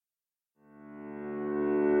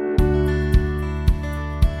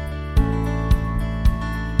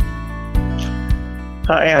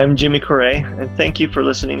Hi, I'm Jimmy Correa, and thank you for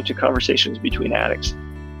listening to Conversations Between Addicts.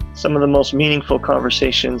 Some of the most meaningful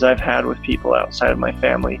conversations I've had with people outside of my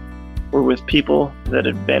family were with people that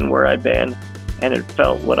had been where I'd been and had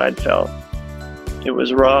felt what I'd felt. It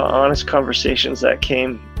was raw, honest conversations that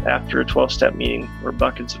came after a 12-step meeting where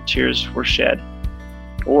buckets of tears were shed,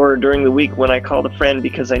 or during the week when I called a friend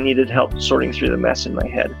because I needed help sorting through the mess in my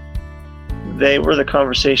head. They were the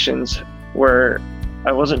conversations where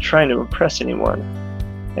I wasn't trying to impress anyone,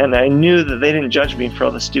 and I knew that they didn't judge me for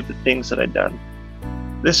all the stupid things that I'd done.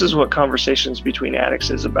 This is what Conversations Between Addicts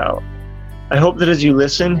is about. I hope that as you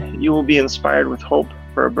listen, you will be inspired with hope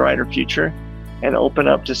for a brighter future and open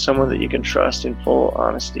up to someone that you can trust in full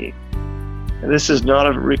honesty. And this is not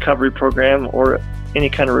a recovery program or any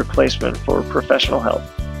kind of replacement for professional help.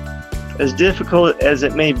 As difficult as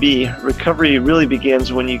it may be, recovery really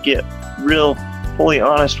begins when you get fully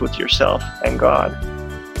honest with yourself and God.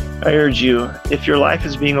 I urge you, if your life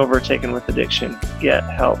is being overtaken with addiction, get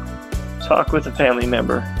help. Talk with a family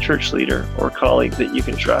member, church leader, or colleague that you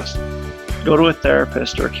can trust. Go to a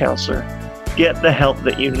therapist or a counselor. Get the help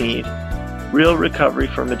that you need. Real recovery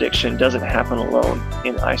from addiction doesn't happen alone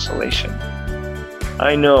in isolation.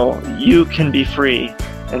 I know you can be free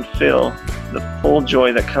and feel the full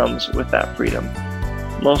joy that comes with that freedom.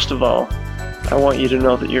 Most of all, I want you to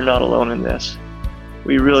know that you're not alone in this.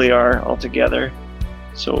 We really are all together.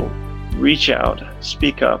 So reach out,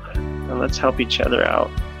 speak up, and let's help each other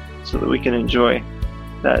out so that we can enjoy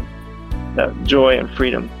that joy and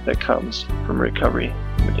freedom that comes from recovery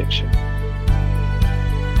from addiction.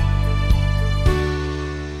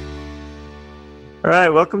 All right,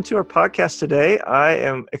 welcome to our podcast today. I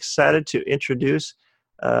am excited to introduce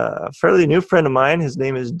a fairly new friend of mine. His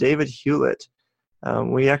name is David Hewlett.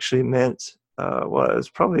 We actually met, it was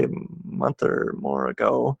probably a month or more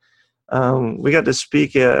ago. We got to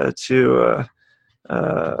speak to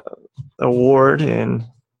award in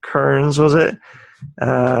Kearns, was it?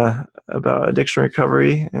 About addiction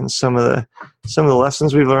recovery and some of the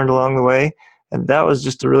lessons we've learned along the way. And that was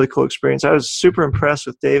just a really cool experience. I was super impressed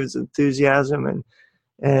with David's enthusiasm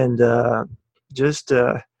and just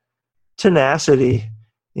tenacity,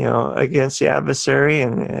 against the adversary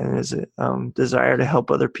and his desire to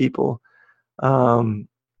help other people.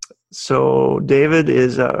 So David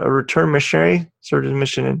is a return missionary, served in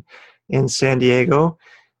mission in San Diego,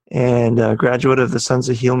 and a graduate of the Sons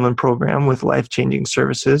of Helaman program with life-changing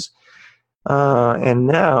services. And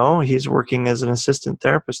now he's working as an assistant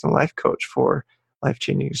therapist and life coach for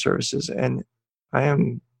life-changing services. And I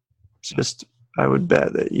would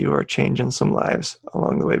bet that you are changing some lives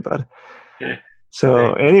along the way, bud. Okay.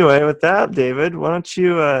 So anyway, with that, David, why don't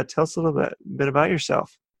you tell us a little bit about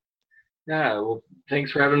yourself? Yeah, well,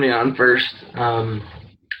 thanks for having me on first. A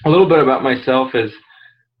little bit about myself is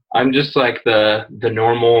I'm just like the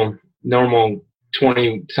normal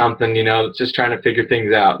 20-something, just trying to figure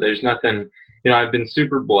things out. There's nothing, I've been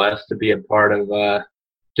super blessed to be a part of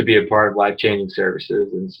life-changing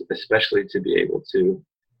services, and especially to be able to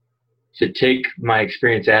take my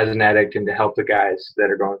experience as an addict and to help the guys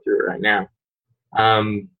that are going through it right now.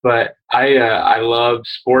 But I love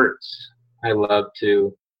sports. I love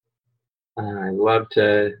to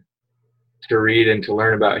read and to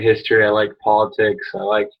learn about history. I like politics. I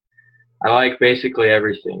like basically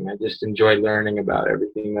everything. I just enjoy learning about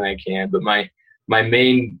everything that I can. But my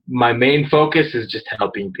main focus is just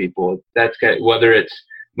helping people. Whether it's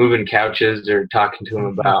moving couches or talking to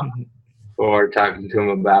them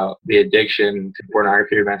about the addiction to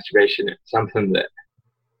pornography or masturbation. It's something that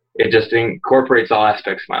it just incorporates all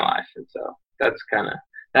aspects of my life. And so that's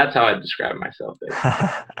how I describe myself.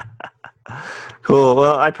 Cool.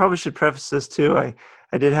 Well, I probably should preface this too. I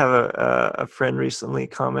did have a friend recently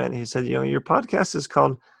comment. He said, your podcast is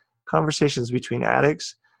called Conversations Between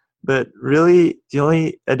Addicts, but really the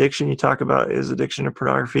only addiction you talk about is addiction to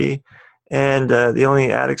pornography. And the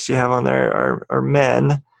only addicts you have on there are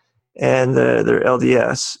men, and they're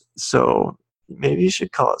LDS. So maybe you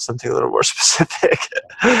should call it something a little more specific.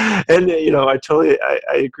 And, I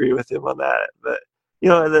agree with him on that. But,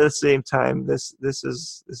 at the same time, this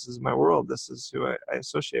is my world. This is who I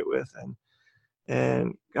associate with.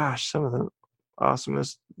 And gosh, some of the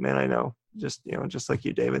awesomest men I know, just like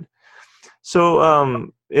you, David. So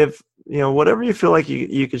if, whatever you feel like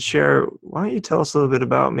you could share, why don't you tell us a little bit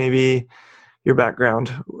about maybe your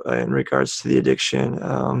background in regards to the addiction,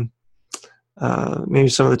 maybe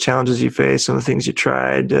some of the challenges you faced, some of the things you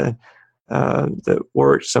tried that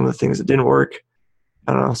worked, some of the things that didn't work.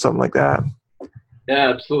 I don't know, something like that. Yeah,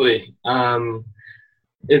 absolutely.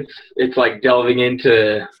 It's like delving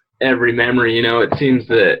into every memory. It seems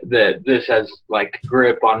that this has like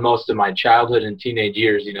grip on most of my childhood and teenage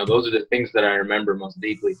years. Those are the things that I remember most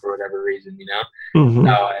deeply for whatever reason. Mm-hmm.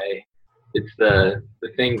 It's the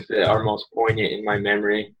things that are most poignant in my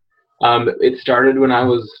memory. It started when I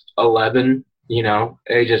was 11. I'll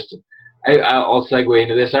segue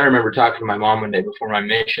into this. I remember talking to my mom one day before my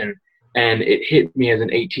mission, and it hit me as an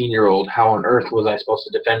 18-year-old, how on earth was I supposed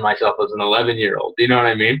to defend myself as an 11-year-old? Do you know what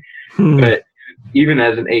I mean? Mm-hmm. But even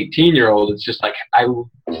as an 18-year-old, it's just like I talk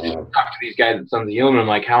to these guys at Sons of Helaman. I'm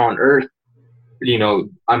like, how on earth,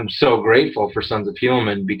 I'm so grateful for Sons of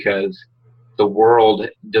Helaman, because the world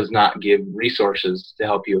does not give resources to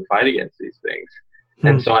help you fight against these things. Mm-hmm.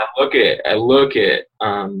 And so I look at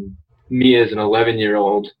me as an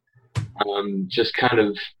 11-year-old, just kind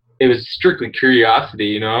of, it was strictly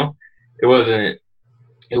curiosity. It wasn't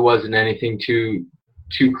anything too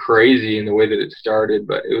crazy in the way that it started,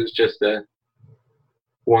 but it was just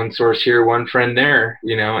one source here, one friend there,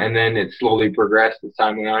 and then it slowly progressed as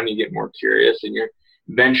time went on. You get more curious, and you're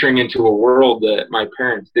venturing into a world that my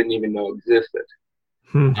parents didn't even know existed.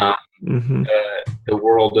 Mm-hmm. The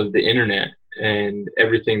world of the internet and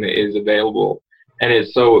everything that is available. And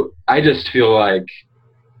it's so, I just feel like,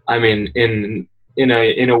 I mean, in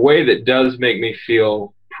a way that does make me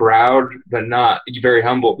feel proud, but not very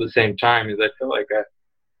humble at the same time, is I feel like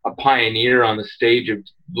a pioneer on the stage of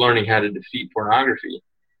learning how to defeat pornography,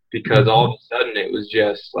 because all of a sudden it was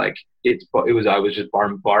just like, I was just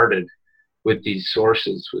bombarded with these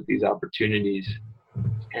sources, with these opportunities.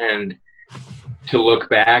 And to look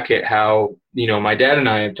back at how, my dad and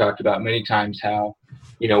I have talked about many times how,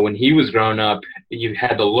 when he was growing up, you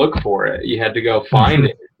had to look for it. You had to go find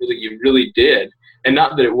it. You really did. And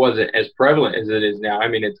not that it wasn't as prevalent as it is now. I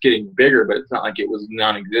mean, it's getting bigger, but it's not like it was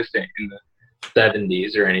non-existent in the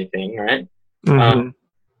 70s or anything, right? Mm-hmm.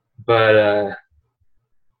 But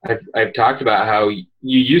I've talked about how you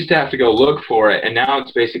used to have to go look for it, and now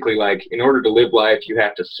it's basically like, in order to live life, you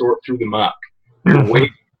have to sort through the muck. You're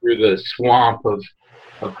wading through the swamp of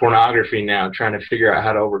pornography now, trying to figure out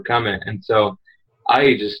how to overcome it. And so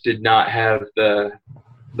I just did not have the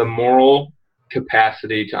moral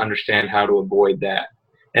capacity to understand how to avoid that.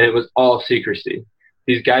 And it was all secrecy.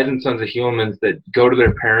 These guys in Sons of Helaman that go to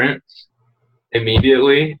their parents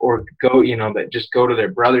immediately, or go, that just go to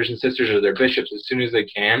their brothers and sisters or their bishops as soon as they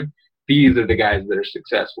can, these are the guys that are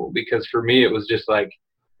successful. Because for me, it was just like,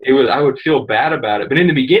 I would feel bad about it. But in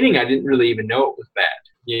the beginning, I didn't really even know it was bad,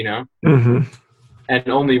 Mm-hmm. And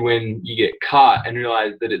only when you get caught and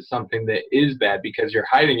realize that it's something that is bad, because you're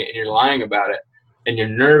hiding it and you're lying about it, and you're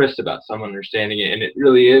nervous about someone understanding it, and it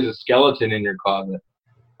really is a skeleton in your closet,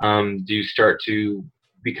 do you start to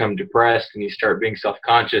become depressed, and you start being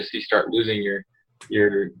self-conscious. You start losing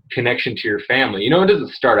your connection to your family. It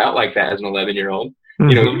doesn't start out like that as an 11-year-old. Mm-hmm.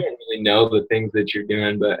 You don't really know the things that you're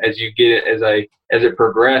doing, but as you get it, as it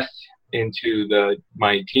progressed into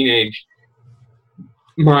my teenage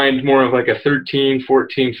mind, more of like a 13,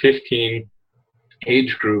 14, 15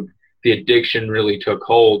 age group, the addiction really took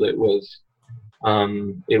hold. It was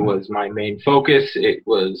my main focus. It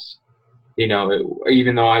was,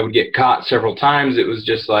 even though I would get caught several times, it was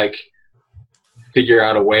just like, figure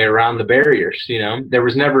out a way around the barriers. There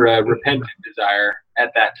was never a repentant desire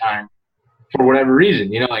at that time for whatever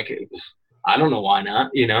reason, like, I don't know why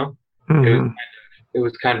not, Mm-hmm. It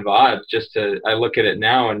was kind of odd. I look at it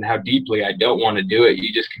now and how deeply I don't want to do it.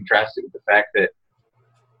 You just contrast it with the fact that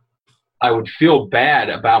I would feel bad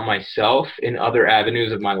about myself in other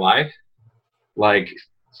avenues of my life, like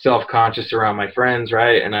self-conscious around my friends,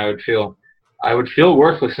 right? And I would feel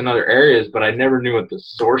worthless in other areas, but I never knew what the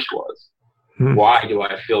source was. Mm-hmm. Why do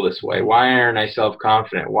I feel this way? Why aren't I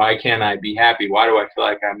self-confident? Why can't I be happy? Why do I feel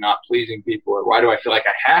like I'm not pleasing people? Or why do I feel like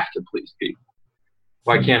I have to please people?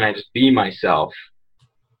 Why can't I just be myself?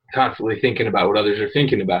 Constantly thinking about what others are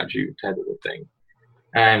thinking about you, type of a thing.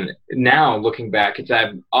 And now looking back, it's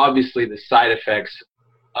obviously the side effects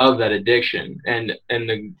of that addiction, and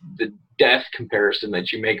the death comparison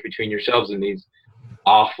that you make between yourselves and these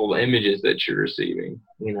awful images that you're receiving,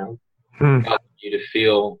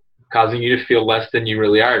 causing you to feel less than you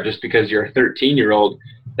really are, just because you're a 13-year-old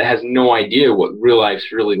that has no idea what real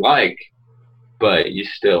life's really like, but you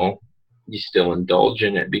still indulge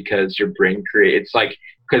in it because your brain creates. It's like,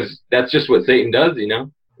 because that's just what Satan does,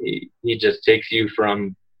 he just takes you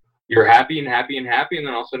from, you're happy and happy and happy, and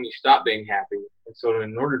then all of a sudden you stop being happy. And so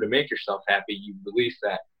in order to make yourself happy, you release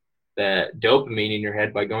that dopamine in your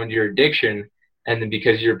head by going to your addiction. And then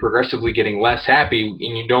because you're progressively getting less happy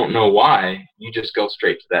and you don't know why, you just go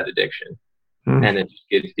straight to that addiction. And it just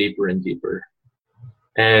gets deeper and deeper.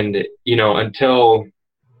 And, until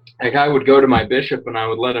like I would go to my bishop and I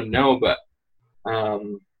would let him know, but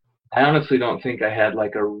I honestly don't think I had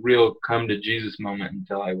like a real come to Jesus moment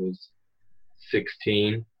until I was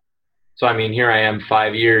 16. So I mean, here I am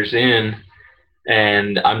 5 years in,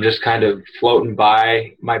 and I'm just kind of floating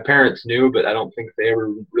by. My parents knew, but I don't think they ever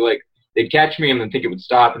really, like, they'd catch me and then think it would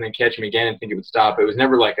stop, and then catch me again and think it would stop. It was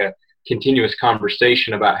never like a continuous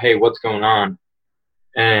conversation about, hey, what's going on?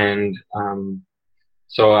 And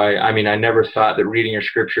so I mean, I never thought that reading your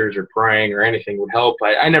scriptures or praying or anything would help.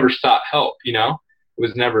 I never sought help, you know? It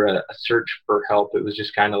was never a search for help. It was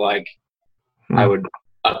just kind of like I would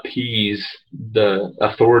appease the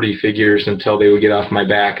authority figures until they would get off my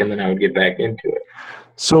back, and then I would get back into it.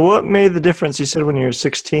 So what made the difference? You said when you were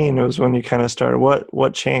 16 it was when you kind of started.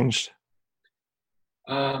 What changed?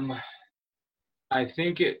 I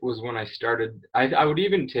think it was when I started. I would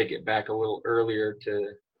even take it back a little earlier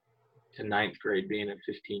to ninth grade, being a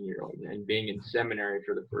 15-year-old and being in seminary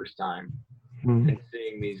for the first time, and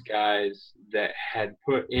seeing these guys that had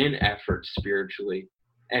put in effort spiritually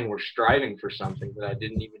and were striving for something that I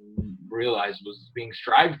didn't even realize was being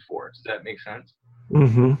strived for. Does that make sense?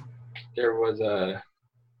 Mm-hmm. There was a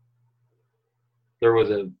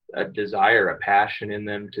desire, a passion in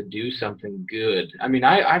them to do something good. I mean,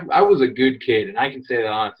 I was a good kid, and I can say that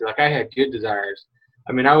honestly. Like, I had good desires.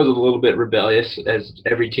 I mean, I was a little bit rebellious, as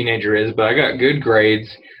every teenager is, but I got good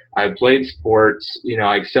grades. I played sports. You know,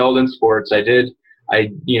 I excelled in sports. I just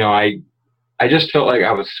felt like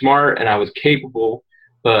I was smart and I was capable.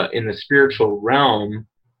 But in the spiritual realm,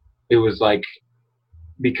 it was like,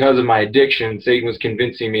 because of my addiction, Satan was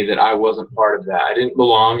convincing me that I wasn't part of that. I didn't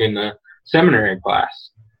belong in the seminary class.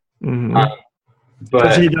 Mm-hmm.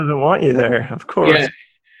 But he doesn't want you there, of course. Yeah,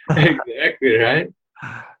 exactly, right?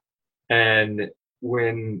 And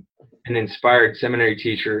when an inspired seminary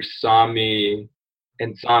teacher saw me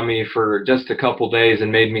for just a couple days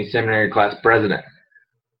and made me seminary class president,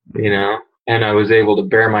 you know, and I was able to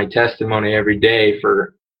bear my testimony every day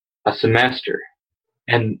for a semester.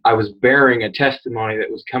 And I was bearing a testimony that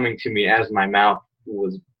was coming to me as my mouth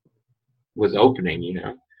was opening, you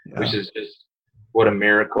know, which is just what a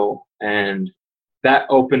miracle. And that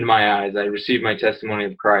opened my eyes. I received my testimony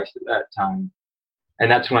of Christ at that time. And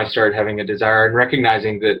that's when I started having a desire and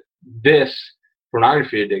recognizing that this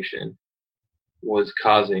pornography addiction was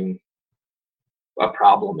causing a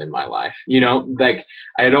problem in my life. You know, like,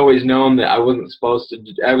 I had always known that I wasn't supposed to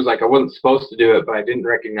do it, but I didn't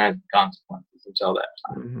recognize the consequences until that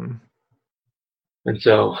time. Mm-hmm. And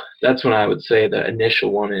so that's when I would say the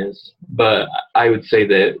initial one is. But I would say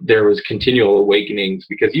that there was continual awakenings,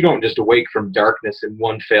 because you don't just awake from darkness in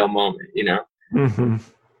one fail moment, you know. Mm-hmm.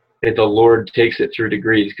 The Lord takes it through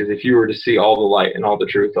degrees, because if you were to see all the light and all the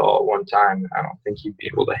truth all at one time, I don't think you'd be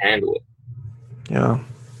able to handle it. Yeah.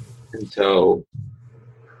 And so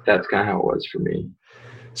that's kind of how it was for me.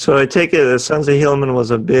 So I take it the Sons of Helaman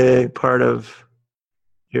was a big part of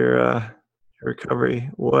your recovery.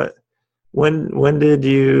 When did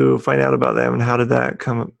you find out about them, and how did that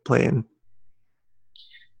play in?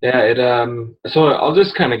 Yeah, so I'll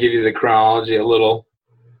just kind of give you the chronology a little.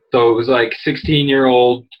 So it was like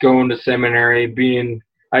 16-year-old going to seminary,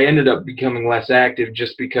 I ended up becoming less active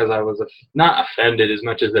just because I was not offended as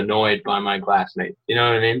much as annoyed by my classmates. You know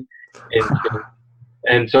what I mean?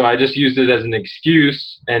 And so I just used it as an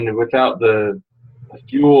excuse, and without the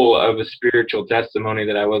fuel of a spiritual testimony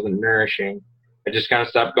that I wasn't nourishing, I just kind of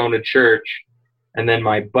stopped going to church. And then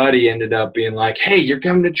my buddy ended up being like, hey, you're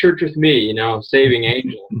coming to church with me, you know, saving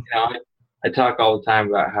angel. You know, I talk all the time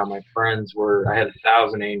about how my friends I had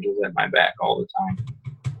 1,000 angels at my back all the time.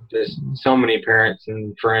 Just so many parents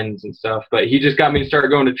and friends and stuff. But he just got me to start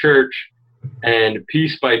going to church, and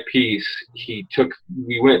piece by piece,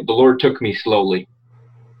 the Lord took me slowly.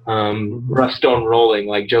 Rough stone rolling,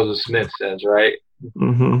 like Joseph Smith says, right?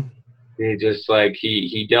 Mm-hmm. He just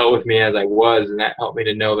he dealt with me as I was, and that helped me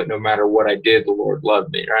to know that no matter what I did, the Lord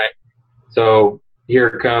loved me, right? So here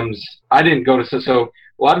it comes. I didn't go to, so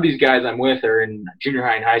a lot of these guys I'm with are in junior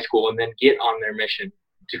high and high school, and then get on their mission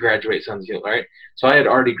to graduate Sons of Helaman, right? So I had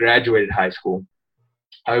already graduated high school.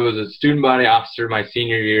 I was a student body officer my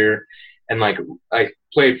senior year, and I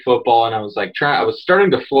played football, and I was I was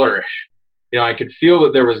starting to flourish. You know, I could feel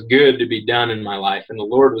that there was good to be done in my life, and the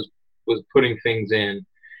Lord was putting things in.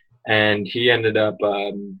 And he ended up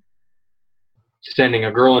sending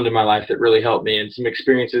a girl into my life that really helped me, and some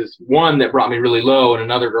experiences, one that brought me really low and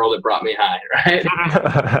another girl that brought me high, right?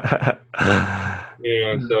 You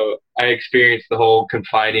know, so I experienced the whole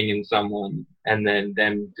confiding in someone and then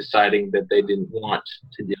them deciding that they didn't want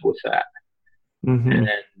to deal with that. Mm-hmm. And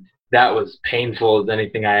that was painful as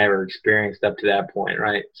anything I ever experienced up to that point,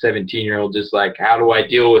 right? 17-year-old, just like, how do I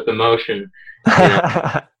deal with emotion? You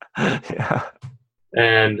know? Yeah.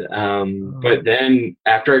 And but then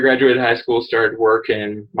after I graduated high school, started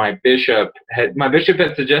working, my bishop had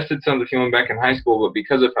suggested Sons of Healing back in high school, but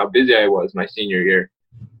because of how busy I was my senior year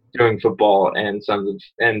doing football and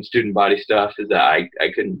and student body stuff, is that I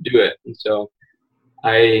couldn't do it. And so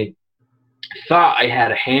I thought I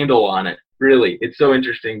had a handle on it. Really, it's so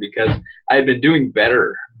interesting because I had been doing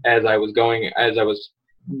better as I was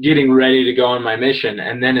getting ready to go on my mission.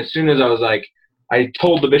 And then as soon as I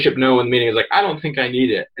told the bishop no in the meeting, I was like, I don't think I need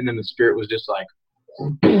it. And then the Spirit was just like,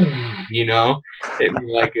 you know, hit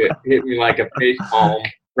me like a face palm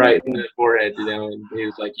right in the forehead, you know. And he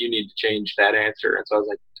was like, you need to change that answer. And so I was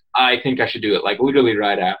like, I think I should do it, like literally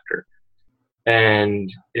right after.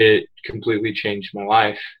 And it completely changed my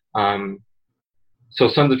life. So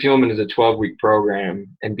Sons of Helaman is a 12-week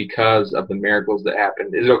program, and because of the miracles that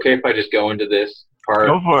happened, is it okay if I just go into this part?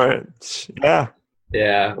 Go for it. Yeah.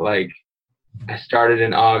 Yeah, like I started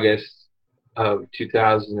in August of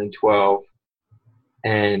 2012,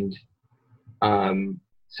 and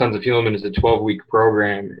Sons of Helaman is a 12-week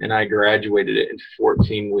program, and I graduated it in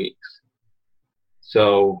 14 weeks.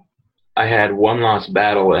 So I had one lost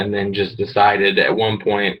battle, and then just decided at one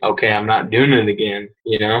point, okay, I'm not doing it again,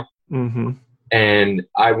 you know? Mm-hmm. And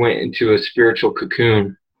I went into a spiritual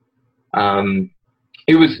cocoon.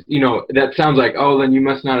 It was, you know, that sounds like, oh, then you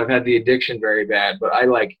must not have had the addiction very bad. But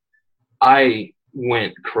I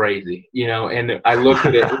went crazy, you know, and I looked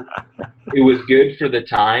at it. It was good for the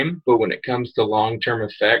time, but when it comes to long-term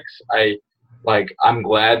effects, I'm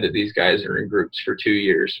glad that these guys are in groups for 2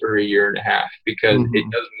 years or a year and a half, because mm-hmm. it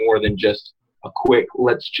does more than just a quick,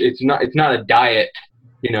 it's not a diet,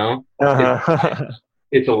 you know. Uh-huh.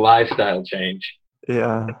 It's a lifestyle change.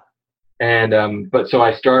 Yeah. And but so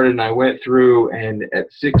I started, and I went through, and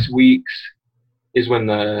at 6 weeks is when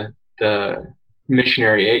the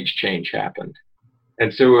missionary age change happened.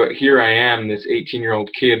 And so here I am, this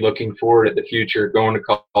 18-year-old kid looking forward at the future, going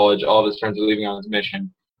to college, all of his friends are leaving on his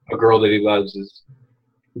mission. A girl that he loves is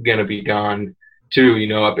going to be gone too, you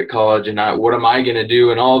know, up at college, and what am I going to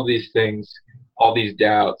do? And all of these things, all these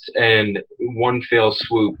doubts, and one fell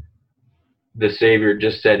swoop, the Savior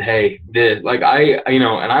just said, hey, and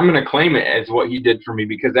I'm going to claim it as what he did for me,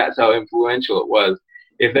 because that's how influential it was.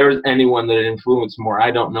 If there was anyone that influenced more,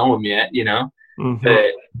 I don't know him yet, you know. Mm-hmm.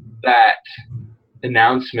 That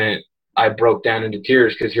announcement, I broke down into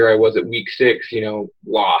tears, because here I was at week 6, you know,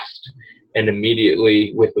 lost. And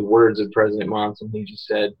immediately, with the words of President Monson, he just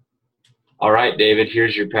said, all right, David,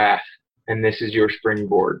 here's your path, and this is your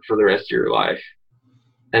springboard for the rest of your life.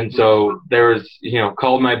 And so there was, you know,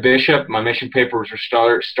 called my bishop, my mission papers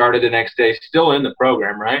were started the next day, still in the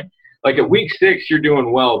program, right? Like at week 6, you're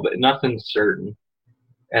doing well, but nothing's certain,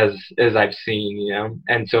 as I've seen, you know.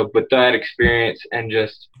 And so, but that experience, and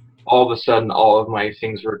just all of a sudden, all of my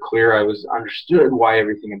things were clear. I was understood why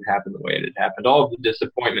everything had happened the way it had happened. All of the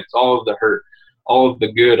disappointments, all of the hurt, all of the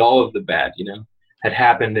good, all of the bad, you know, had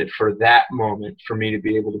happened for that moment, for me to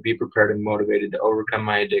be able to be prepared and motivated to overcome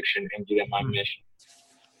my addiction and get on my mission.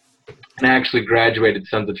 And I actually graduated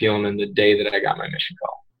Sons of Helaman the day that I got my mission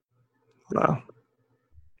call. Wow.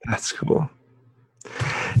 That's cool.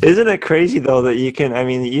 Isn't it crazy, though, that you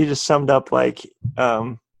just summed up like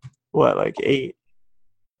 8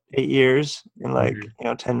 years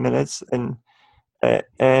in 10 minutes. And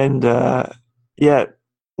yet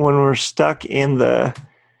when we're stuck in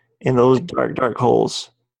those dark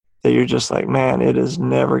holes, that you're just like, man, it is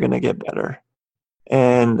never going to get better.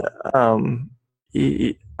 And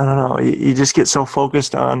I don't know, you just get so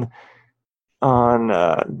focused on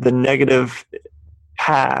the negative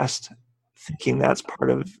past, thinking that's part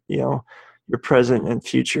of, you know, your present and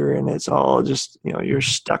future, and it's all just, you know, you're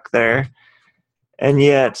stuck there. And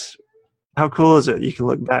yet, how cool is it? You can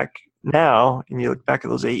look back now, and you look back at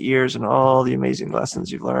those 8 years and all the amazing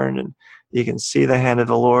lessons you've learned, and you can see the hand of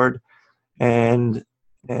the Lord, and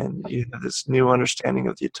you have this new understanding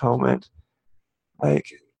of the atonement. Like,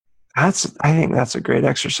 I think that's a great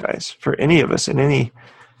exercise for any of us in any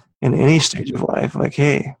stage of life. Like,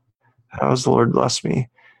 hey, how has the Lord blessed me,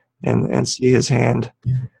 and see His hand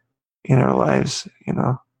in our lives, you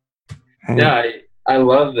know. And yeah, I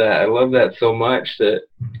love that. I love that so much that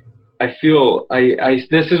I feel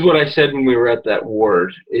this is what I said when we were at that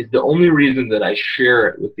ward, is the only reason that I share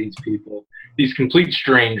it with these people, these complete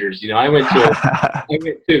strangers. You know, I went to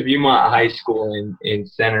Viewmont High School in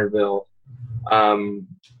Centerville,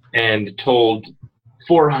 and told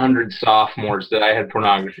 400 sophomores that I had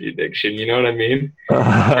pornography addiction. You know what I mean?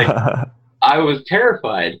 I was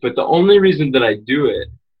terrified, but the only reason that I do it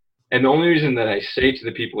And the only reason that I say to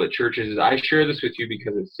the people at churches is I share this with you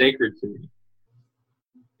because it's sacred to me.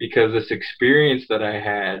 Because this experience that I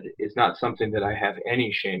had is not something that I have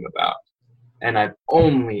any shame about. And I've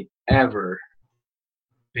only ever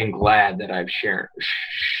been glad that I've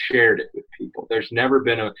shared it with people. There's never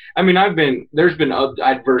been there's been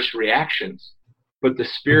adverse reactions, but the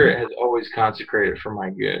Spirit has always consecrated for my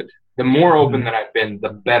good. The more open that I've been, the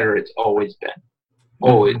better it's always been.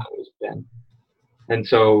 Always been. And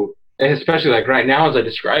so, especially like right now, as I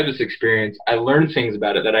describe this experience, I learned things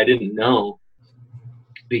about it that I didn't know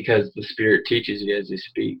because the Spirit teaches you as you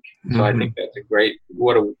speak. So I think that's a great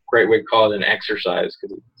way to call it an exercise,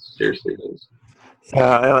 because it seriously is. Yeah,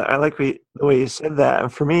 I like the way you said that.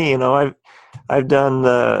 And for me, I've done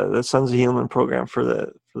the Sons of Helaman program for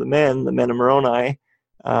the men of Moroni,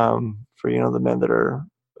 for the men that are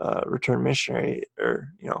returned missionary,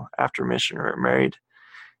 or after mission or married,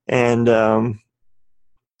 and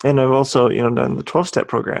I've also done the 12-step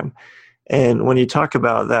program. And when you talk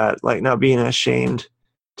about that, like not being ashamed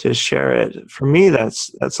to share it, for me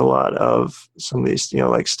that's a lot of some of these,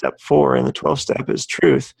 like step 4 in the 12-step is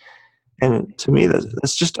truth. And to me,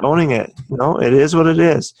 that's just owning it. It is what it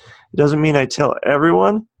is. It doesn't mean I tell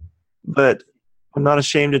everyone, but I'm not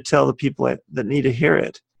ashamed to tell the people that need to hear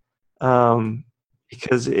it,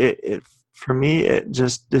 because it for me, it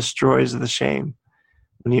just destroys the shame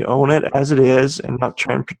when you own it as it is and not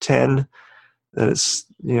try and pretend that it's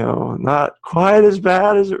not quite as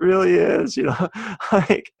bad as it really is,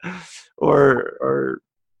 like or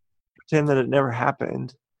pretend that it never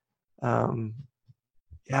happened.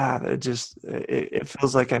 It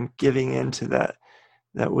feels like I'm giving into that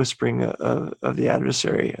whispering of the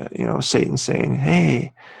adversary, Satan saying,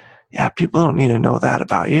 "Hey, yeah, people don't need to know that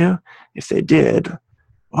about you. If they did,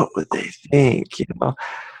 what would they think?"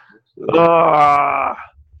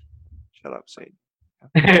 Shut up, Satan.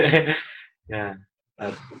 Yeah,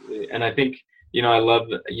 absolutely. And I think, I love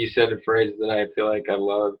that you said a phrase that I feel like I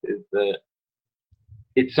love, is that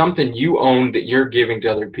it's something you own that you're giving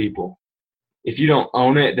to other people. If you don't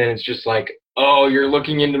own it, then it's just like, oh, you're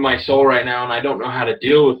looking into my soul right now and I don't know how to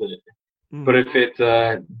deal with it. But if it's,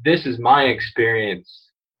 this is my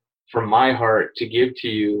experience from my heart to give to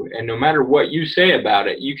you, and no matter what you say about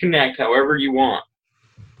it, you can act however you want,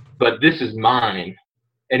 but this is mine.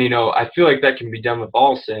 And, I feel like that can be done with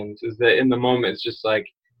all sins, is that in the moment, it's just like,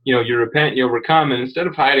 you repent, you overcome, and instead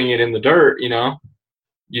of hiding it in the dirt,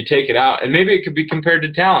 you take it out. And maybe it could be compared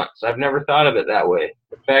to talents. I've never thought of it that way.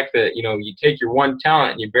 The fact that, you take your one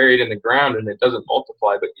talent and you bury it in the ground and it doesn't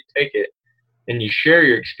multiply, but you take it and you share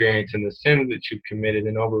your experience, and the sins that you've committed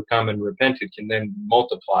and overcome and repented can then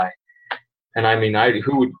multiply. And I mean,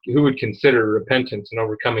 who would consider repentance and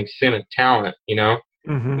overcoming sin a talent,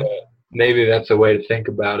 Maybe that's a way to think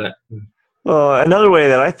about it. Well, another way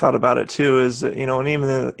that I thought about it too is, and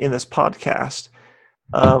even in this podcast,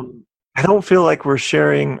 I don't feel like we're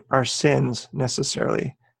sharing our sins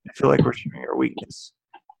necessarily. I feel like we're sharing our weakness.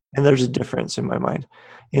 And there's a difference in my mind,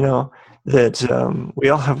 that we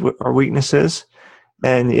all have our weaknesses.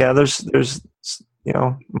 And yeah, there's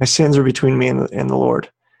my sins are between me and the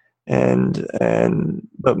Lord.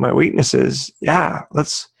 But my weaknesses, yeah,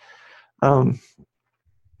 let's,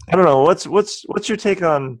 I don't know. What's your take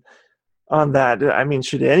on that? I mean,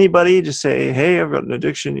 should anybody just say, "Hey, I've got an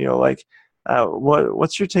addiction"?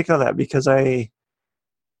 What's your take on that? Because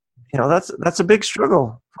that's a big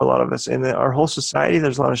struggle for a lot of us in our whole society.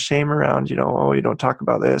 There's a lot of shame around. Oh, you don't talk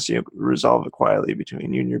about this. You resolve it quietly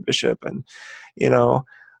between you and your bishop, and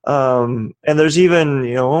and there's even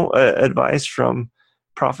advice from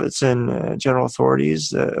prophets and general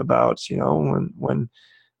authorities about when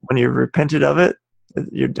you've repented of it,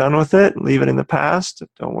 you're done with it, leave it in the past,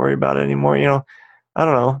 don't worry about it anymore. I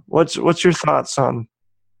don't know. What's your thoughts on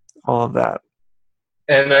all of that?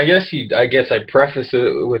 And I guess I preface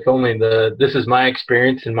it with only this is my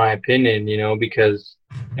experience and my opinion, because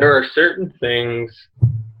there are certain things,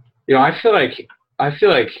 I feel like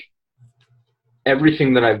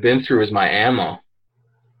everything that I've been through is my ammo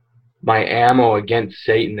against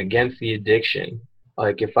Satan, against the addiction.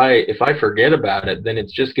 Like if I forget about it, then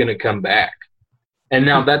it's just going to come back. And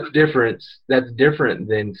now that's different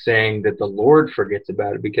than saying that the Lord forgets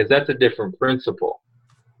about it, because that's a different principle.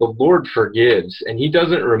 The Lord forgives, and he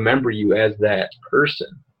doesn't remember you as that person.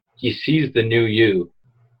 He sees the new you.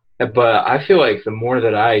 But I feel like the more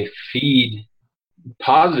that I feed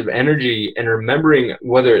positive energy and remembering,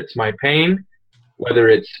 whether it's my pain, whether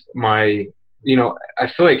it's my, I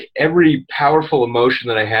feel like every powerful emotion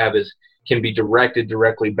that I have can be directed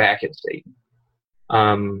directly back at Satan.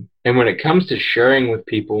 And when it comes to sharing with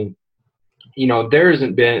people, there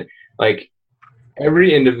hasn't been, like,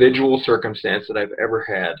 every individual circumstance that I've ever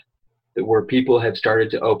had where people have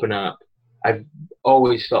started to open up, I've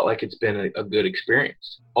always felt like it's been a good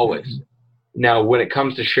experience. Always. Mm-hmm. Now, when it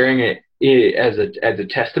comes to sharing it as a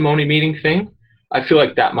testimony meeting thing, I feel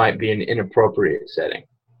like that might be an inappropriate setting,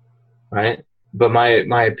 right? But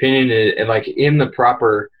my opinion is, like, in the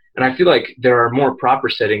proper, and I feel like there are more proper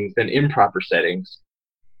settings than improper settings.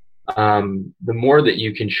 The more that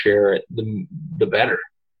you can share it, the better.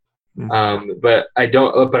 Mm-hmm. But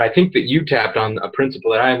I think that you tapped on a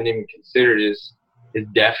principle that I haven't even considered is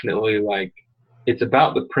definitely, like, it's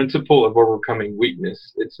about the principle of overcoming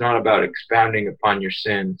weakness. It's not about expounding upon your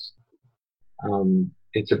sins.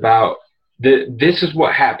 It's about this is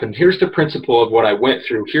what happened. Here's the principle of what I went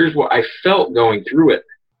through. Here's what I felt going through it.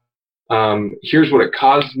 Here's what it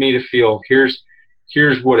caused me to feel. Here's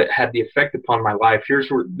what it had the effect upon my life. Here's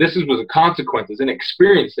where this was a consequence, an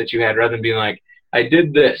experience that you had, rather than being like, I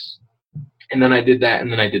did this, and then I did that,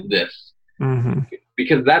 and then I did this. Mm-hmm.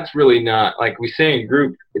 Because that's really not, like we say in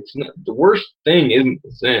group, it's not, the worst thing isn't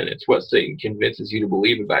the sin. It's what Satan convinces you to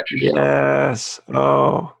believe about yourself. Yes.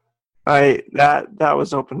 Oh, that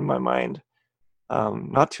was open to my mind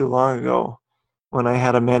not too long ago when I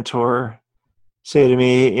had a mentor say to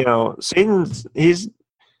me, you know, Satan's, he's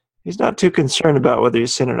not too concerned about whether you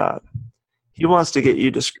sin or not. He wants to get you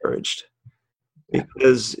discouraged.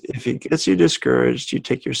 Because if he gets you discouraged, you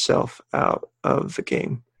take yourself out of the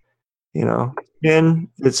game. You know, and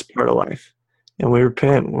it's part of life. And we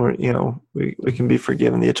repent, we can be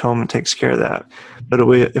forgiven. The atonement takes care of that. But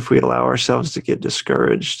if we allow ourselves to get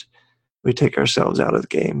discouraged, we take ourselves out of the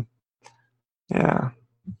game. Yeah.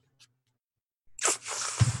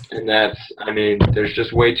 And there's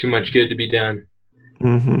just way too much good to be done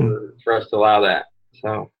for us to allow that.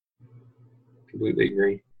 So, completely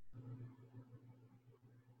agree.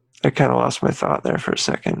 I kind of lost my thought there for a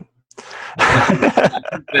second.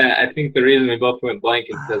 I think the reason we both went blank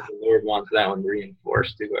is because the Lord wants that one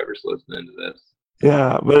reinforced to whoever's listening to this.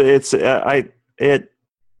 Yeah, but it's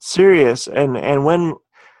serious. And when,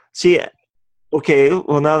 okay,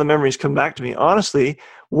 well, now the memories come back to me. Honestly,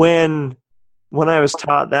 when I was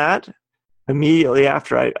taught that, immediately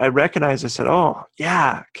after I recognized, I said, oh,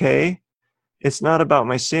 yeah, okay. It's not about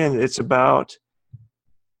my sin. It's about,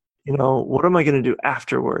 what am I going to do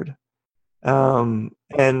afterward? And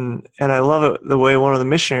I love it the way one of the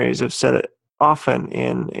missionaries have said it often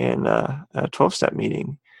in a 12-step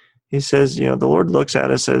meeting. He says, the Lord looks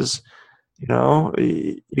at us as, you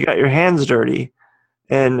got your hands dirty,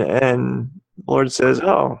 and the Lord says,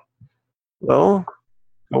 oh, well,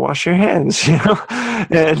 go wash your hands,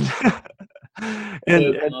 and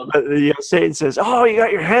Satan says, oh, you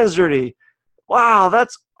got your hands dirty. Wow,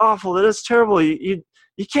 that's awful. That is terrible.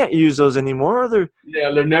 You can't use those anymore. They're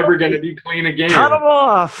never going to be clean again. Cut them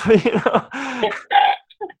off.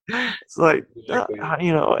 It's like,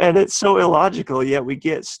 and it's so illogical. Yet we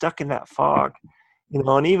get stuck in that fog,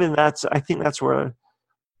 and even I think that's why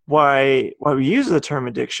we use the term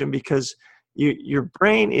addiction, because your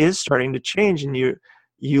brain is starting to change, and you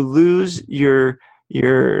lose your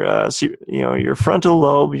frontal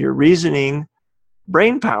lobe, your reasoning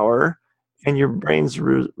brain power. And your brain's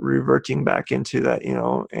reverting back into that,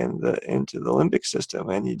 into the limbic system,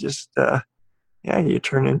 and you just, you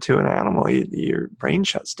turn into an animal. Your brain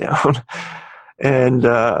shuts down, and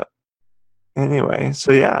anyway,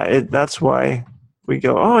 so that's why we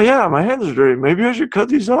go, oh yeah, my hands are dirty. Maybe I should cut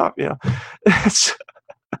these off. It's,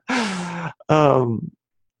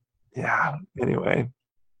 Anyway,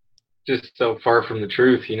 just so far from the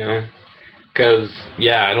truth, Because,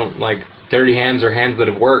 I don't like dirty hands or hands that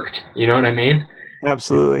have worked. You know what I mean?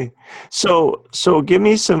 Absolutely. So give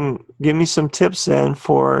me some tips then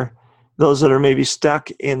for those that are maybe stuck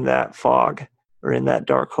in that fog or in that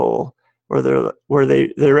dark hole, where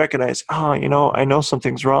they recognize, oh, I know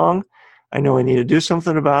something's wrong. I know I need to do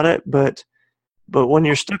something about it. But when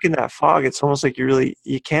you're stuck in that fog, it's almost like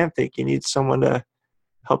you can't think. You need someone to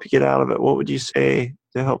help you get out of it. What would you say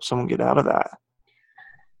to help someone get out of that?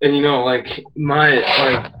 And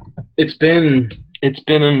it's been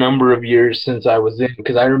a number of years since I was in,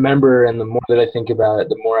 because I remember, and the more that I think about it,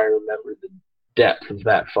 the more I remember the depth of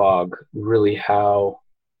that fog, really how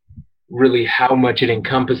much it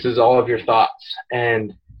encompasses all of your thoughts.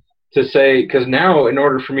 And to say, because now in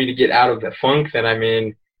order for me to get out of the funk that I'm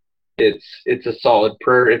in, it's a solid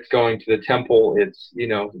prayer. It's going to the temple. It's,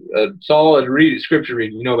 a solid scripture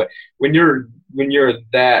reading, but when you're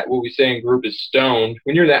that, what we say in group is stoned,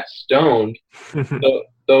 when you're that stoned,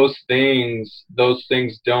 those things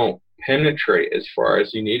don't penetrate as far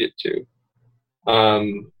as you need it to.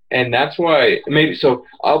 And that's why maybe, so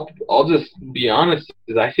I'll just be honest,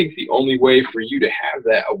 is I think the only way for you to have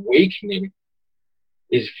that awakening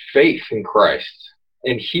is faith in Christ.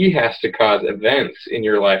 And he has to cause events in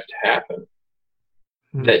your life to happen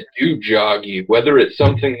that do jog you, whether it's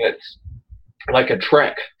something that's like a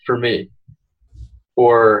trek for me,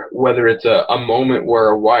 or whether it's a moment where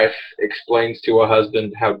a wife explains to a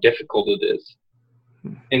husband how difficult it is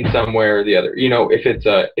in some way or the other. You know, if it's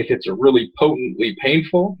a really potently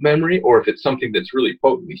painful memory, or if it's something that's really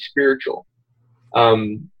potently spiritual,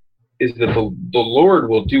 is that the Lord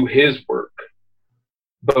will do his work.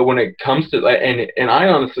 But when it comes to, and I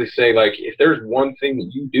honestly say, like, if there's one thing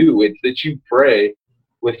that you do, it's that you pray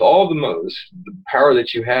with all the power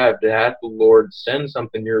that you have to have the Lord send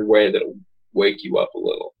something your way that'll wake you up a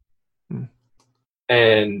little.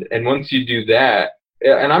 And once you do that,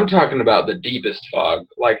 and I'm talking about the deepest fog,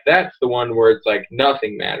 like that's the one where it's like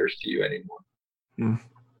nothing matters to you anymore.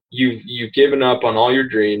 You've given up on all your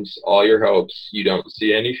dreams, all your hopes. You don't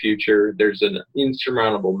see any future. There's an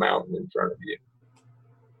insurmountable mountain in front of you.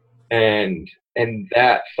 And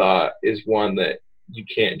that thought is one that you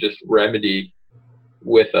can't just remedy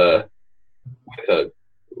with a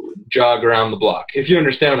jog around the block, if you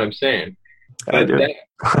understand what I'm saying. I do.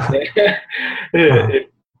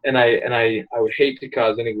 And I would hate to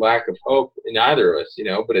cause any lack of hope in either of us, you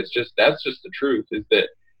know, but that's just the truth, is that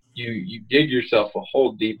you dig yourself a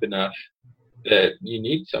hole deep enough that you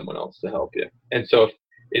need someone else to help you. And so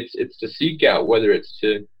it's to seek out, whether it's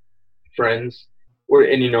to friends,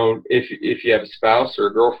 and you know, if you have a spouse or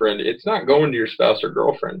a girlfriend, it's not going to your spouse or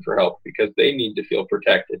girlfriend for help, because they need to feel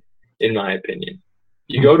protected, in my opinion.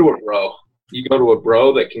 You go to a bro. You go to a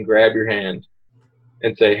bro that can grab your hand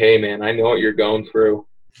and say, hey man, I know what you're going through.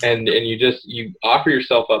 And you offer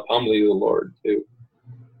yourself up humbly to the Lord too.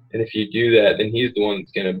 And if you do that, then he's the one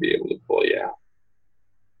that's going to be able to pull you out.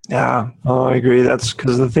 Yeah. Oh, I agree. That's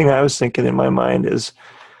because the thing I was thinking in my mind is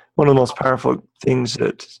one of the most powerful things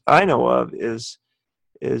that I know of is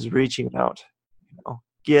reaching out, you know,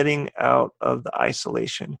 getting out of the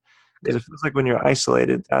isolation. Because it feels like when you're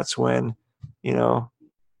isolated, that's when, you know,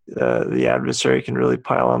 the adversary can really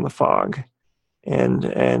pile on the fog,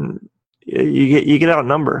 and you get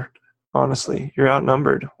outnumbered. Honestly, you're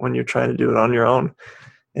outnumbered when you're trying to do it on your own.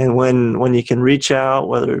 And when you can reach out,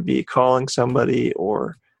 whether it be calling somebody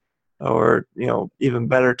or you know, even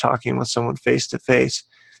better, talking with someone face to face,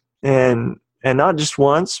 and not just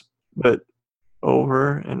once, but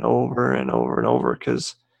over and over and over and over,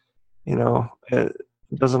 because, you know, it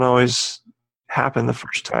doesn't always happen the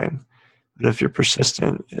first time. But if you're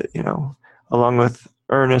persistent, you know, along with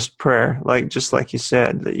earnest prayer, just like you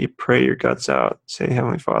said, that you pray your guts out, say,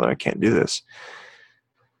 Heavenly Father, I can't do this.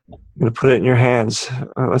 I'm going to put it in your hands.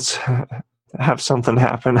 Let's have something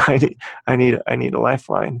happen. I need a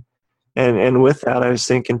lifeline. And with that, I was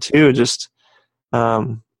thinking too, just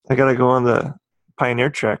I got to go on the Pioneer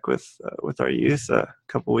Trek with our youth a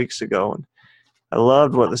couple weeks ago, and I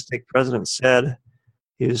loved what the stake president said.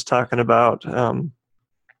 He was talking about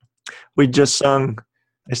we just sung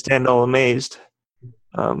 "I Stand All Amazed"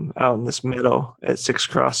 out in this meadow at Sixth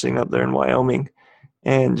Crossing up there in Wyoming,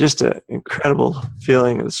 and just an incredible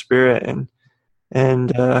feeling of the Spirit. And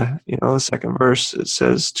you know, the second verse, it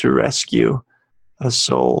says, "To rescue a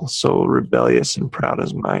soul so rebellious and proud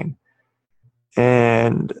as mine."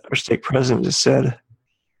 And our stake president just said,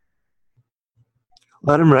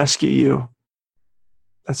 let him rescue you.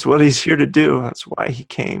 That's what he's here to do. That's why he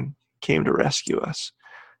came to rescue us.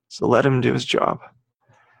 So let him do his job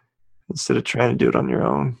instead of trying to do it on your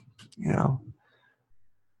own, you know.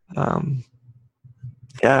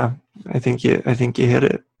 Yeah, I think you hit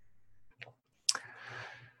it.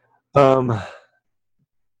 So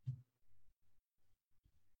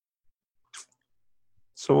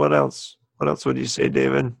what else? What else would you say,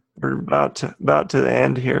 David? We're about to the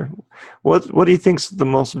end here. What do you think's the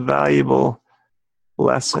most valuable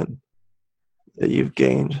lesson that you've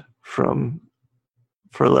gained from,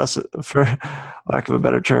 for lack of a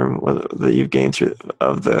better term, that you've gained through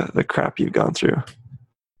of the crap you've gone through?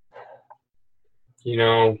 You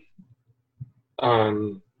know,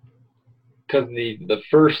 because the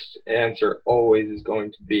first answer always is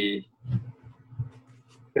going to be,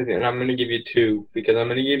 and I'm going to give you two, because I'm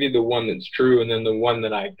going to give you the one that's true and then the one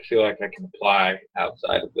that I feel like I can apply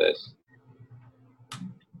outside of this.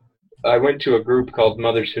 I went to a group called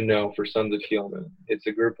Mothers Who Know for Sons of Helaman. It's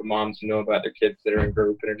a group of moms who know about their kids that are in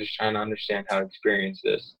group and are just trying to understand how to experience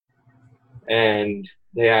this. And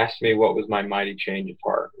they asked me what was my mighty change of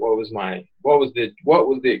heart. What was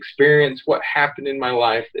the experience? What happened in my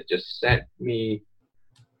life that just sent me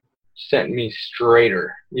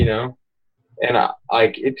straighter, you know? And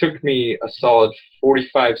it took me a solid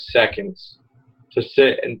 45 seconds to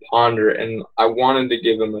sit and ponder, and I wanted to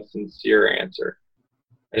give him a sincere answer.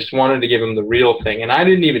 I just wanted to give him the real thing, and I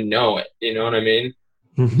didn't even know it. You know what I mean?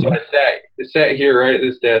 Mm-hmm. So I sat here right at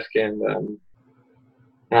this desk, and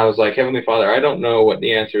I was like, Heavenly Father, I don't know what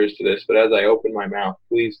the answer is to this, but as I open my mouth,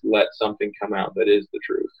 please let something come out that is the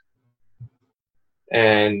truth.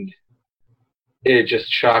 And it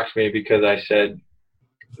just shocked me, because I said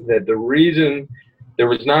that the reason there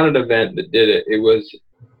was not an event that did it, it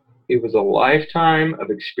was a lifetime of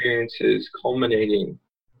experiences culminating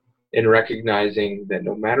in recognizing that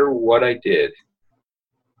no matter what I did,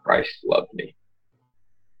 Christ loved me.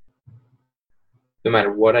 No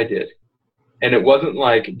matter what I did. And it wasn't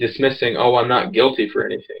like dismissing, oh, I'm not guilty for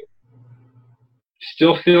anything.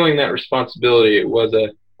 Still feeling that responsibility. It was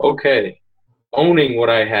okay, owning what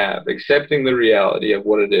I have, accepting the reality of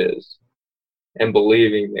what it is, and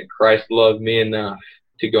believing that Christ loved me enough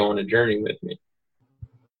to go on a journey with me.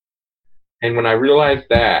 And when I realized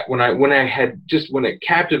that, when it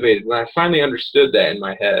captivated, when I finally understood that in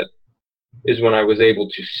my head, is when I was able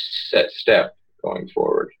to set step going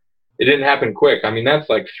forward. It didn't happen quick. I mean, that's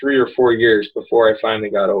like 3 or 4 years before I finally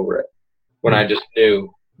got over it. When I just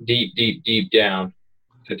knew deep, deep, deep down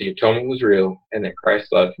that the atonement was real and that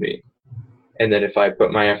Christ loved me. And that if I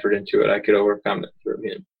put my effort into it, I could overcome it through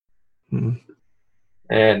him. Mm-hmm.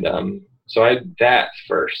 And so I did that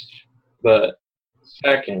first. But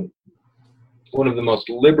second, one of the most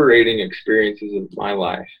liberating experiences of my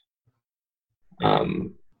life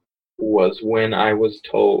was when I was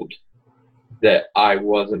told that I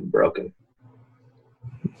wasn't broken.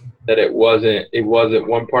 That it wasn't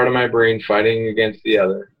one part of my brain fighting against the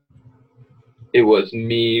other. It was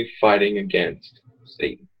me fighting against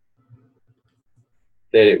Satan.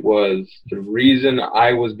 That it was the reason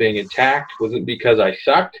I was being attacked wasn't because I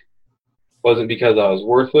sucked, wasn't because I was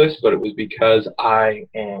worthless, but it was because I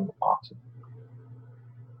am awesome.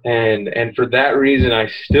 And for that reason, I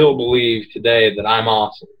still believe today that I'm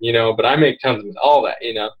awesome, but I make tons of all that,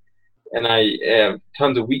 and I have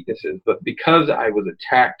tons of weaknesses. But because I was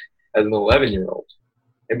attacked as an 11-year-old,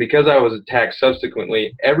 and because I was attacked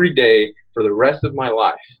subsequently every day for the rest of my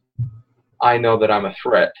life, I know that I'm a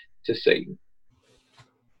threat to Satan.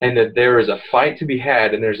 And that there is a fight to be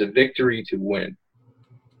had, and there's a victory to win.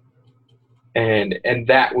 And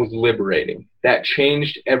that was liberating. That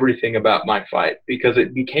changed everything about my fight, because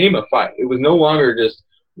it became a fight. It was no longer just,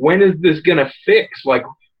 when is this going to fix? Like,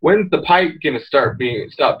 when's the pipe going to stop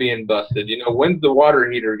being busted? When's the water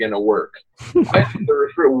heater going to work?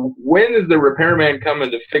 When is the repairman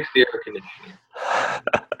coming to fix the air conditioning?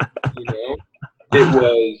 It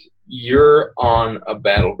was, you're on a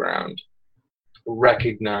battleground.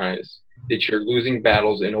 Recognize that you're losing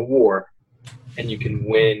battles in a war, and you can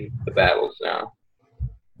win the battles now.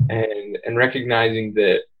 And recognizing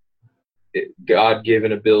that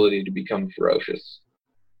God-given ability to become ferocious,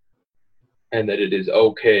 and that it is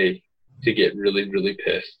okay to get really, really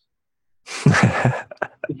pissed,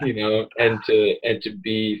 and to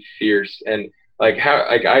be fierce. And I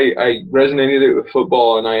resonated it with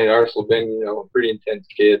football, and I had also been, a pretty intense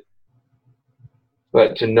kid.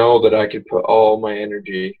 But to know that I could put all my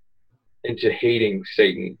energy into hating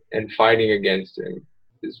Satan and fighting against him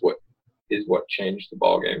is what changed the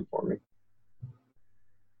ball game for me.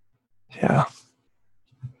 Yeah.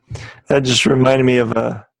 That just reminded me of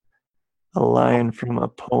a line from a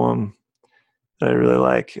poem that I really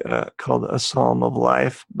like called A Psalm of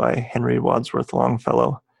Life by Henry Wadsworth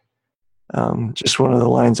Longfellow. Just one of the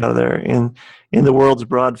lines out of there. In the world's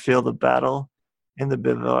broad field of battle, in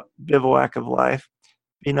the bivouac of life,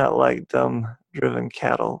 be not like dumb driven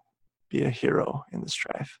cattle, be a hero in the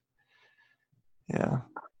strife. Yeah.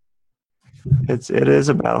 It is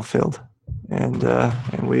a battlefield, and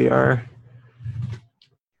we're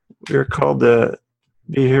called to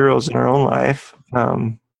be heroes in our own life.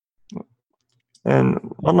 And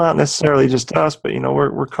well, not necessarily just us, but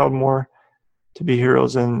we're called more to be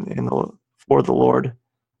heroes for the Lord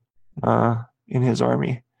in his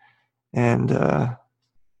army. And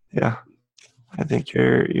yeah, I think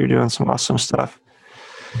you're doing some awesome stuff.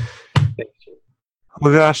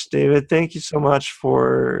 Well, gosh, David, thank you so much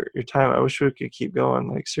for your time. I wish we could keep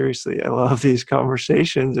going. Like, seriously, I love these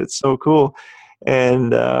conversations. It's so cool.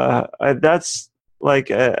 And that's like,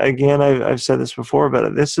 again, I've said this before,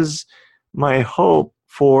 but this is my hope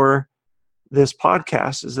for this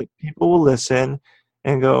podcast, is that people will listen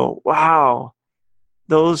and go, wow,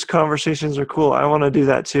 those conversations are cool. I want to do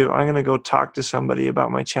that too. I'm going to go talk to somebody about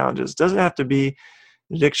my challenges. It doesn't have to be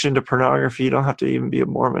addiction to pornography. You don't have to even be a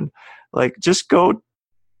Mormon. Like, just go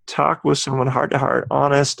talk with someone heart to heart,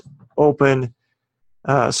 honest, open,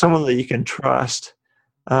 someone that you can trust,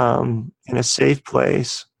 in a safe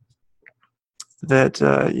place that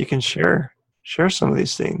you can share some of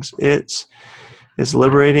these things. It's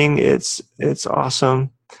liberating. It's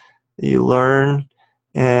awesome. You learn,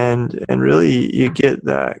 and really you get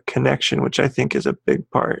that connection, which I think is a big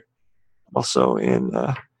part also in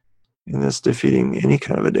this defeating any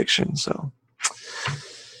kind of addiction. So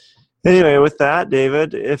anyway, with that,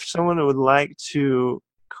 David, if someone would like to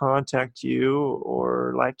contact you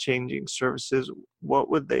or Life Changing Services, what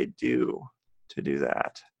would they do to do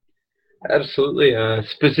that? Absolutely.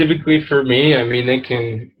 Specifically for me, I mean, they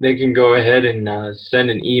can go ahead and send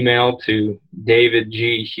an email to David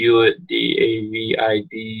G. Hewlett,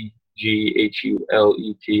 DavidGhulet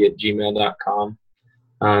 @gmail.com.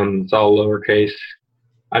 It's all lowercase.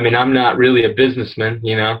 I mean, I'm not really a businessman,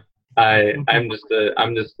 you know. I'm just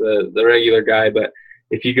the regular guy. But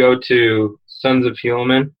if you go to Sons of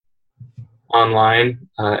Helaman online,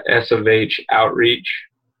 S of H Outreach,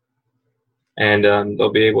 and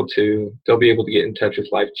they'll be able to get in touch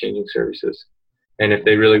with Life Changing Services. And if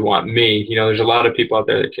they really want me, you know, there's a lot of people out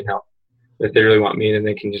there that can help. If they really want me, then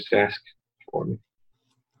they can just ask for me.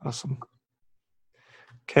 Awesome.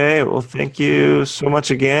 Okay, well, thank you so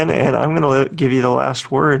much again, and I'm going to give you the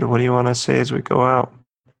last word. What do you want to say as we go out?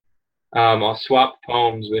 I'll swap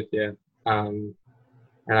poems with you, and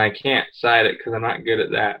I can't cite it because I'm not good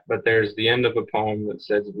at that, but there's the end of a poem that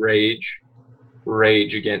says, rage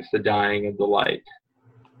against the dying of the light.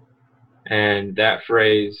 And that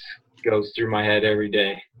phrase goes through my head every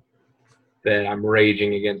day, that I'm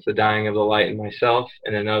raging against the dying of the light in myself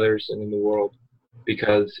and in others and in the world,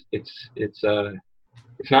 because it's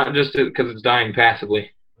not just because it's dying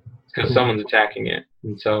passively, it's because someone's attacking it.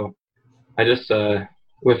 And so I just,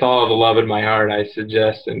 with all of the love in my heart, I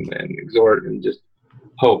suggest and exhort and just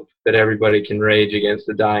hope that everybody can rage against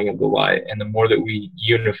the dying of the light. And the more that we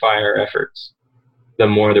unify our efforts, the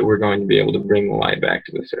more that we're going to be able to bring the light back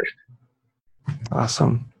to this earth.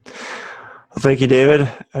 Awesome. Well, thank you, David.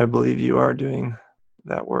 I believe you are doing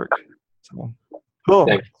that work. So, cool.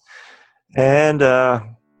 Thanks. And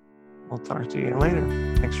we'll talk to you again later.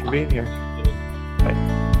 Thanks for being here. Bye.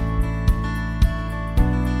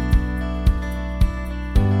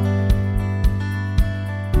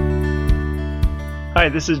 Hi,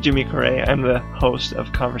 this is Jimmy Correa. I'm the host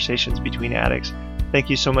of Conversations Between Addicts. Thank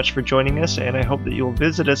you so much for joining us, and I hope that you'll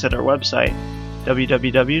visit us at our website,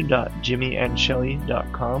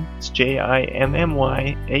 www.jimmyandshelly.com. It's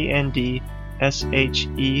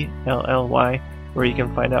JIMMYANDSHELLY, where you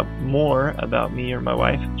can find out more about me or my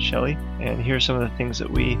wife, Shelly, and hear some of the things that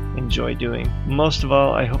we enjoy doing. Most of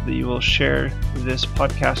all, I hope that you will share this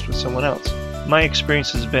podcast with someone else. My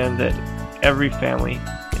experience has been that every family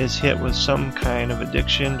is hit with some kind of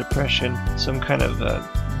addiction, depression, some kind of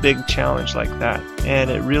big challenge like that. And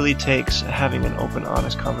it really takes having an open,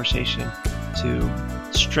 honest conversation to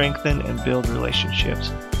strengthen and build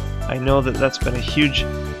relationships. I know that that's been a huge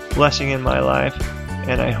blessing in my life,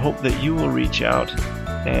 and I hope that you will reach out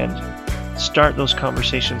and start those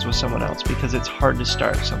conversations with someone else, because it's hard to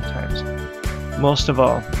start sometimes. Most of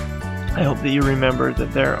all, I hope that you remember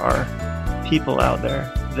that there are people out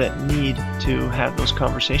there that need to have those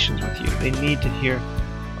conversations with you. They need to hear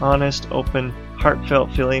honest, open, heartfelt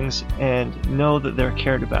feelings and know that they're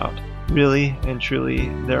cared about. Really and truly,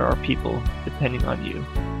 there are people depending on you.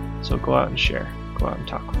 So go out and share. Go out and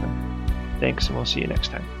talk with them. Thanks, and we'll see you next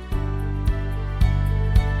time.